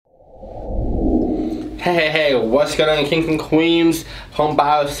Hey, what's going on, kings and queens, home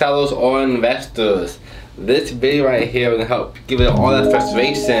buyers, sellers, or investors? This video right here will help give you all that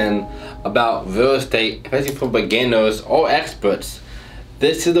frustration about real estate, especially for beginners or experts.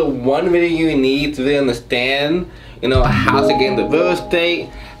 This is the one video you need to really understand, how to get into real estate,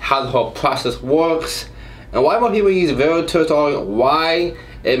 how the whole process works, and why more people use realtors, or why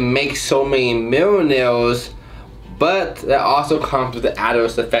it makes so many millionaires, but that also comes with the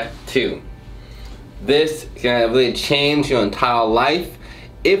adverse effect too. This is going to really change your entire life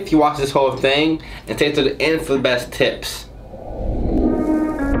if you watch this whole thing and stay to the end for the best tips.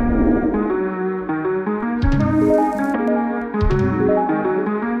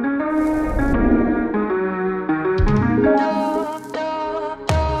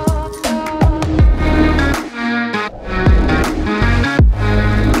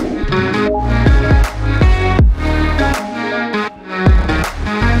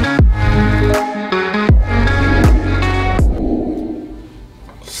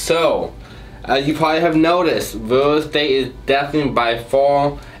 So, as you probably have noticed, real estate is definitely by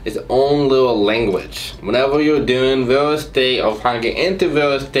far its own little language. Whenever you're doing real estate or trying to get into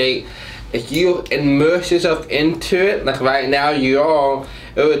real estate, if you immerse yourself into it, like right now you are,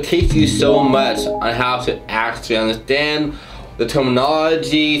 it will teach you so much on how to actually understand the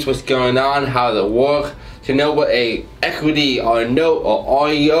terminologies, what's going on, how to work, to know what a equity or a note or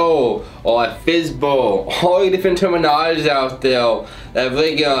REO or a FISBO, all the different terminologies out there that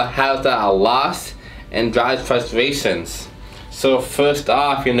really gonna have that loss and drive frustrations. So first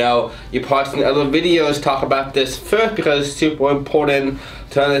off, you're probably seen other videos talk about this first because it's super important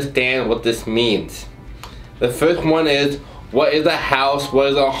to understand what this means. The first one is, what is a house, what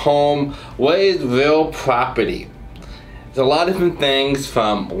is a home, what is real property? There's a lot of different things,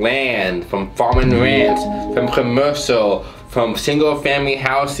 from land, from farm and ranch, from commercial, from single family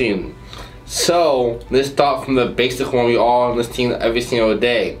housing. So let's start from the basic one we all understand every single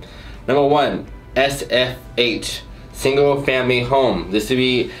day. Number one, SFH, single family home. This would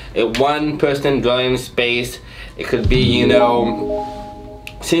be a one person dwelling space. It could be, single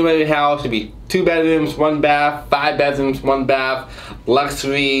family house. It could be 2 bedrooms, 1 bath, 5 bedrooms, 1 bath,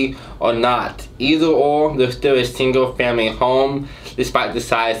 luxury or not. Either or, there's still a single family home despite the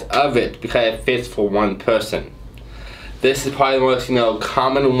size of it because it fits for one person. This is probably the most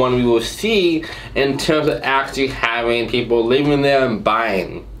common one we will see in terms of actually having people living there and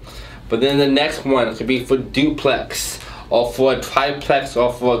buying. But then the next one could be for duplex, or for a triplex,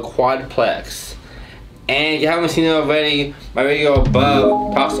 or for a quadplex. And if you haven't seen it already, my video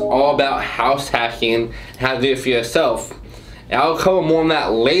above talks all about house hacking and how to do it for yourself. And I'll cover more on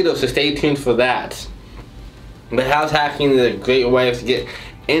that later, so stay tuned for that. But house hacking is a great way to get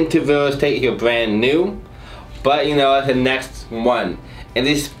into real estate if you're brand new. But that's the next one. And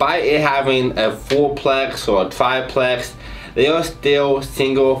despite it having a fourplex or a triplex, they are still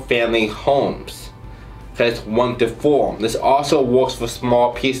single family homes. Because it's 1 to 4. This also works for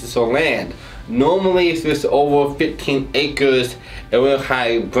small pieces of land. Normally, if it's over 15 acres, it will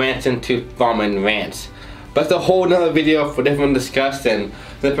kind of branch into farm and ranch. But it's a whole nother video for different discussion.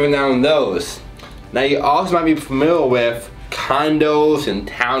 Let's bring down those. Now, you also might be familiar with condos and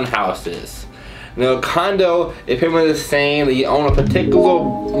townhouses. Condo is pretty much the same, that you own a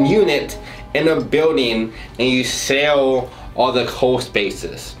particular unit in a building and you sell all the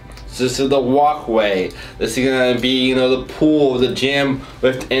co-spaces. So this is the walkway, this is going to be the pool, the gym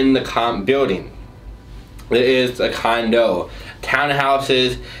within the building. There is a condo.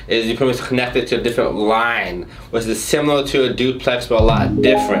 Townhouses is you pretty much connected to a different line, which is similar to a duplex but a lot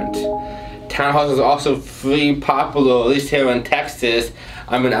different. Townhouses are also pretty popular, at least here in Texas.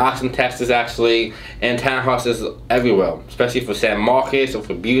 I'm in Austin, Texas actually, and townhouses everywhere, especially for San Marcos or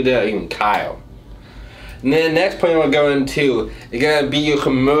for Buda or even Kyle. And then the next point we're going to is going to be your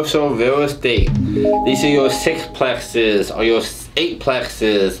commercial real estate. These are your 6plexes or your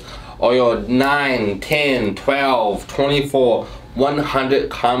 8plexes or your 9, 10, 12, 24, 100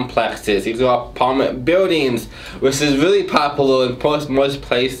 complexes. These are apartment buildings, which is really popular in most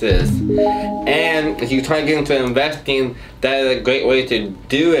places. And if you're trying to get into investing, that is a great way to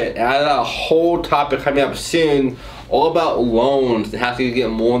do it. And I have a whole topic coming up soon all about loans and how to get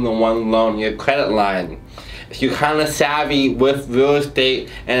more than one loan in your credit line. If you're kind of savvy with real estate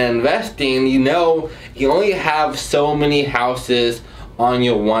and investing, you only have so many houses on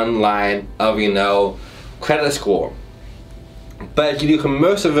your one line of credit score. But if you do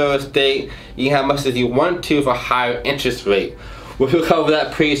commercial real estate, you can have much as you want to for a higher interest rate. We'll cover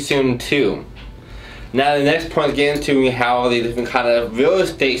that pretty soon too. Now the next point, get into how the different kind of real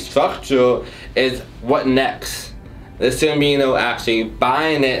estate structure is what next. This is going to be, actually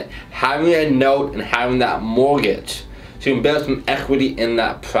buying it, having a note, and having that mortgage. So you can build some equity in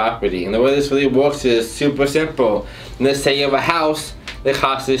that property. And the way this really works is super simple. Let's say you have a house that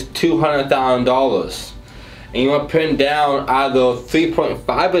costs us $200,000. And you want to put down either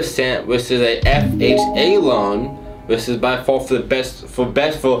 3.5%, which is a FHA loan, which is by far for best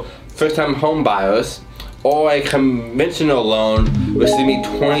for first-time home buyers, or a conventional loan, which is going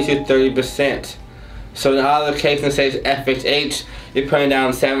to be 20 to 30%. So in either case, let's say it's FHH, you're putting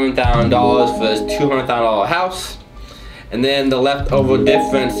down $7,000 for this $200,000 house, and then the leftover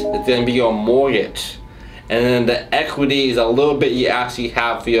difference is going to be your mortgage. And then the equity is a little bit you actually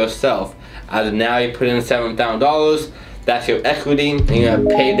have for yourself. As of now, you put in $7,000, that's your equity, and you're going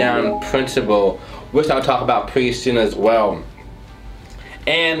to pay down principal, which I'll talk about pretty soon as well.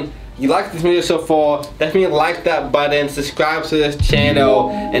 And you like this video so far, definitely like that button, subscribe to this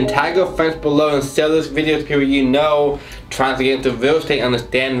channel, and tag your friends below and share this video to people you know trying to get into real estate and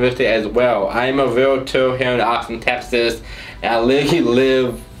understand real estate as well. I am a realtor here in Austin, Texas, and I literally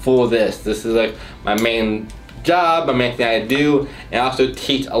live for this. This is like my main job, my main thing I do, and I also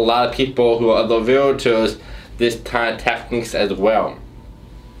teach a lot of people who are other realtors this kind of techniques as well.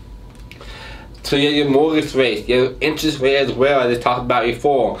 So you have your mortgage rate, your interest rate as well, as I talked about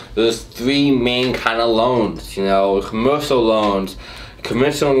before. There's three main kind of loans, commercial loans,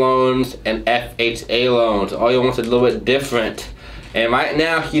 conventional loans, and FHA loans. All your ones are a little bit different. And right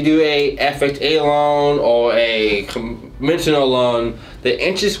now, if you do a FHA loan or a conventional loan, the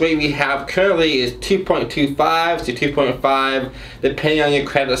interest rate we have currently is 2.25 to 2.5, depending on your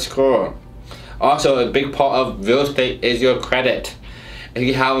credit score. Also, a big part of real estate is your credit. If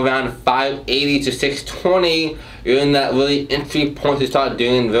you have around 580 to 620, you're in that really entry point to start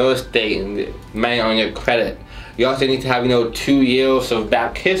doing real estate and depending on your credit. You also need to have 2 years of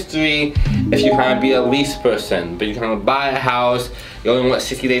back history if you kind of be a lease person. But you kind of buy a house, you only want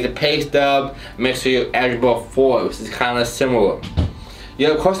 60 days of pay stub, make sure you're eligible for it, which is kind of similar. You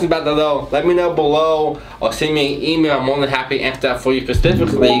have questions about that though, let me know below or send me an email. I'm more than happy to answer that for you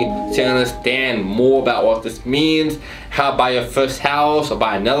specifically so you understand more about what this means, how to buy your first house or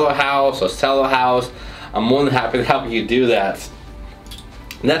buy another house or sell a house. I'm more than happy to help you do that.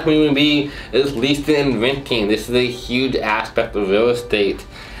 And that's what you're going to be is leasing and renting. This is a huge aspect of real estate.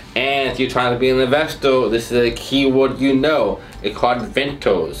 And if you're trying to be an investor, this is a keyword It's called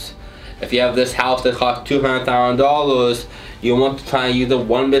rentals. If you have this house that costs $200,000, you want to try and use the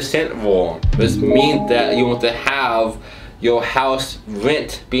 1% rule. This means that you want to have your house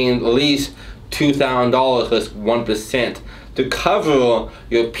rent being at least $2,000 plus 1% to cover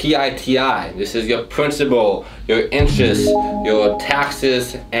your PITI. This is your principal, your interest, your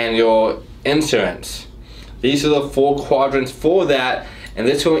taxes, and your insurance. These are the 4 quadrants for that, and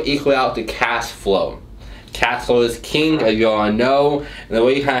this will equal out to cash flow. Cash flow is king, as you all know, and the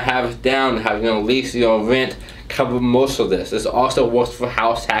way you kind of have it down, having a lease, rent, cover most of this. This also works for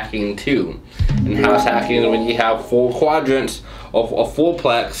house hacking too. And house hacking is when you have 4 quadrants or a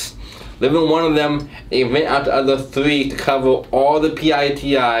fourplex, live in one of them, and you rent out the other 3 to cover all the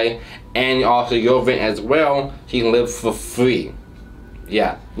PITI and also your rent as well, so you can live for free.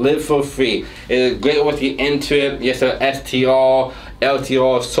 Yeah, live for free. It is great once you into it. Yes, STR,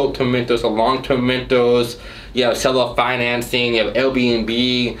 LTR, short-term rentals or long-term rentals. You have seller financing, you have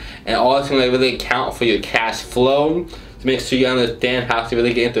Airbnb, and all this things that really account for your cash flow to make sure you understand how to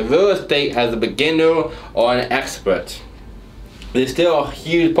really get into real estate as a beginner or an expert. There's still a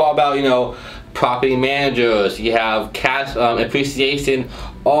huge part about, property managers. You have cash appreciation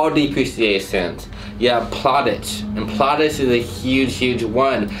or depreciations. You have plottage, and plottage is a huge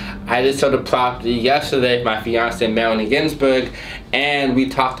one. I just sold a property yesterday for my fiance Melanie Ginsburg, and we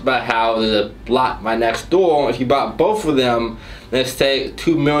talked about how there's a lot right next door. If you bought both of them, let's say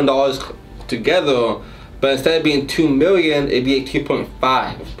 $2 million together, but instead of being $2 million, it'd be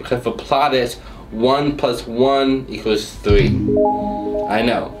 2.5, because for plottage, 1 plus 1 equals 3. I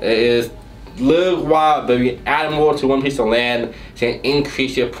know, it is a little wild, but if you add more to one piece of land, it's going to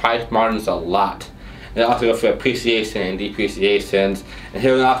increase your price margins a lot. And also go for appreciation and depreciations. And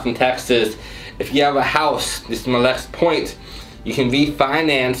here in Austin, Texas, if you have a house, this is my next point, you can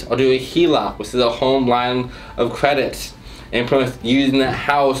refinance or do a HELOC, which is a home line of credit, and pretty much using that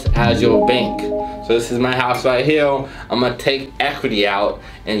house as your bank. So this is my house right here. I'm going to take equity out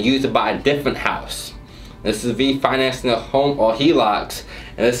and use it to buy a different house. This is refinancing a home or HELOCs,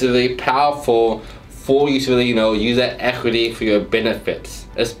 and this is really powerful for you to really, use that equity for your benefits,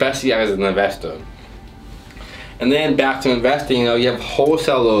 especially as an investor. And then back to investing, you have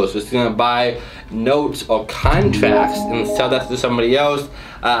wholesalers who's going to buy notes or contracts and sell that to somebody else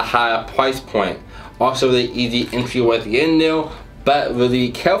at a higher price point. Also really easy entryway to get in there, but really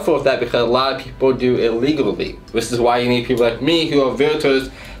be careful with that because a lot of people do illegally. This is why you need people like me who are realtors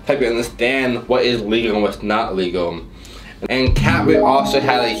to help you understand what is legal and what's not legal. And cap rate also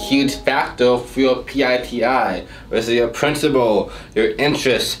had a huge factor for your PITI, which is your principal, your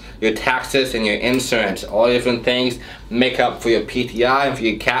interest, your taxes, and your insurance. All different things make up for your PTI and for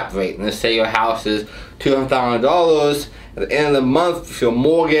your cap rate. And let's say your house is $200,000. At the end of the month, for your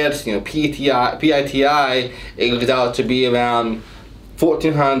mortgage, PITI, it goes out to be around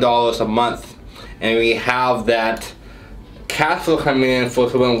 $1,400 a month. And we have that cash flow coming in for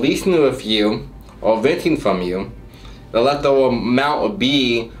someone leasing with you or renting from you. The leftover amount would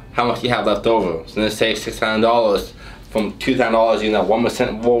be how much you have left over. So let's say $600 from $2,000 using that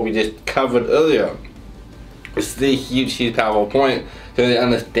 1% rule we just covered earlier. This is a huge powerful point so they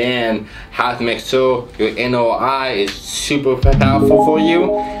understand how to make sure your NOI is super powerful for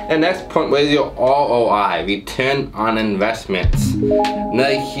you. And next point was your ROI, return on investments.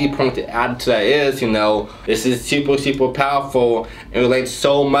 Another key point to add to that is, this is super powerful and relates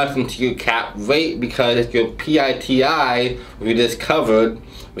so much into your cap rate because it's your PITI we just covered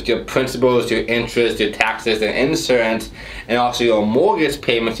with your principals, your interest, your taxes and insurance, and also your mortgage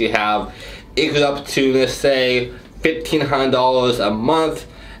payments you have. It goes up to, let's say, $1,500 a month,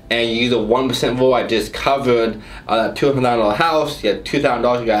 and you use the 1% rule I just covered on a $200,000 house. You have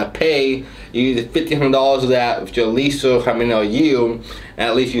 $2,000 you gotta pay. You use $1,500 of that with your leaser coming out you, and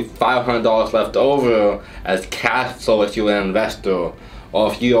at least you $500 left over as cash flow if you're an investor.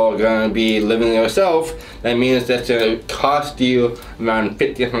 Or if you are going to be living there yourself, that means that's going to cost you around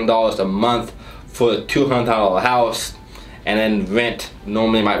 $1,500 a month for a $200,000 house. And then rent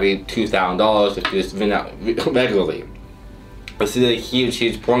normally might be $2,000 if you just rent out regularly. This is a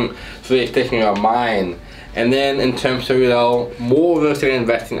huge point to really stick in your mind. And then in terms of more real estate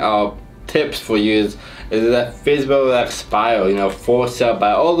investing tips for you is that physical will expire, for sale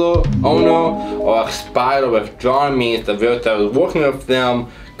by owner or expired or withdrawn means the realtor that was working with them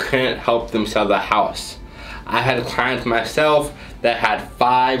couldn't help them sell the house. I had clients myself that had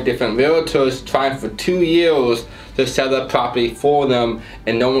 5 different realtors trying for 2 years to sell the property for them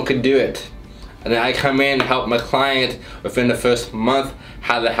and no one could do it. And then I come in and help my client within the first month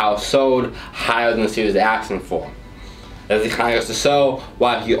have the house sold higher than she was asking for. As the client goes to sell,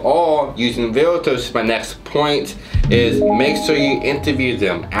 while you are using realtors, my next point is make sure you interview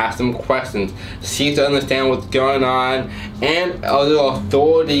them, ask them questions, see to understand what's going on, and are they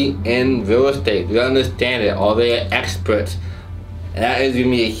authority in real estate? Do they understand it? Are they experts? And that is going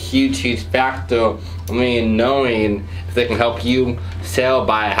to be a huge factor in knowing if they can help you sell,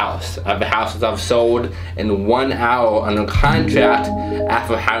 buy a house. I have houses I've sold in 1 hour under contract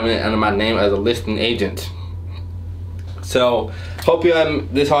after having it under my name as a listing agent. So, hope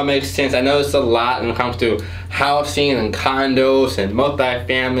this all makes sense. I know it's a lot when it comes to housing and condos and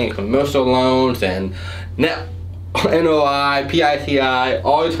multifamily and commercial loans and NOI, PITI,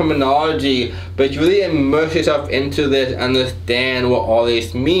 all the terminology, but if you really immerse yourself into this, understand what all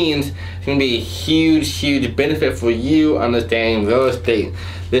this means, it's going to be a huge benefit for you understanding real estate.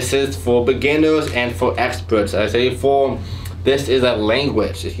 This is for beginners and for experts. As I say before, this is a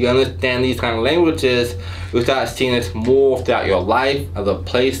language. If you understand these kind of languages, you'll start seeing this more throughout your life, other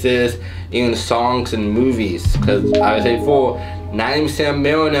places, even songs and movies. Because I would say before, 90% of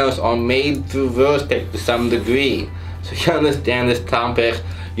millionaires are made through real estate to some degree. So if you understand this topic,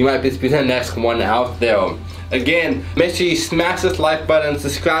 you might be the next one out there. Again, make sure you smash this like button,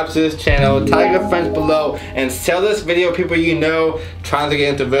 subscribe to this channel, tag your friends below, and share this video with people you know trying to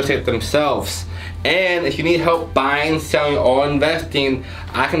get into real estate themselves. And if you need help buying, selling, or investing,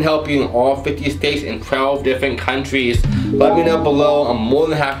 I can help you in all 50 states and 12 different countries. Let me know below. I'm more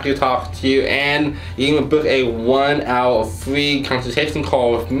than happy to talk to you, and you can book a 1-hour free consultation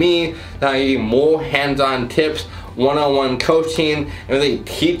call with me that I give you more hands-on tips, one-on-one coaching, and really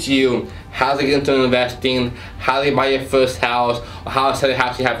teach you how to get into investing, how to buy your first house, or how to sell the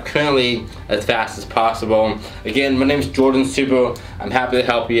house you have currently as fast as possible. Again, my name is Jordan Super. I'm happy to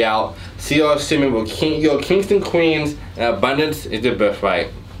help you out. See you all soon. We're your kings and queens, and abundance is your birthright.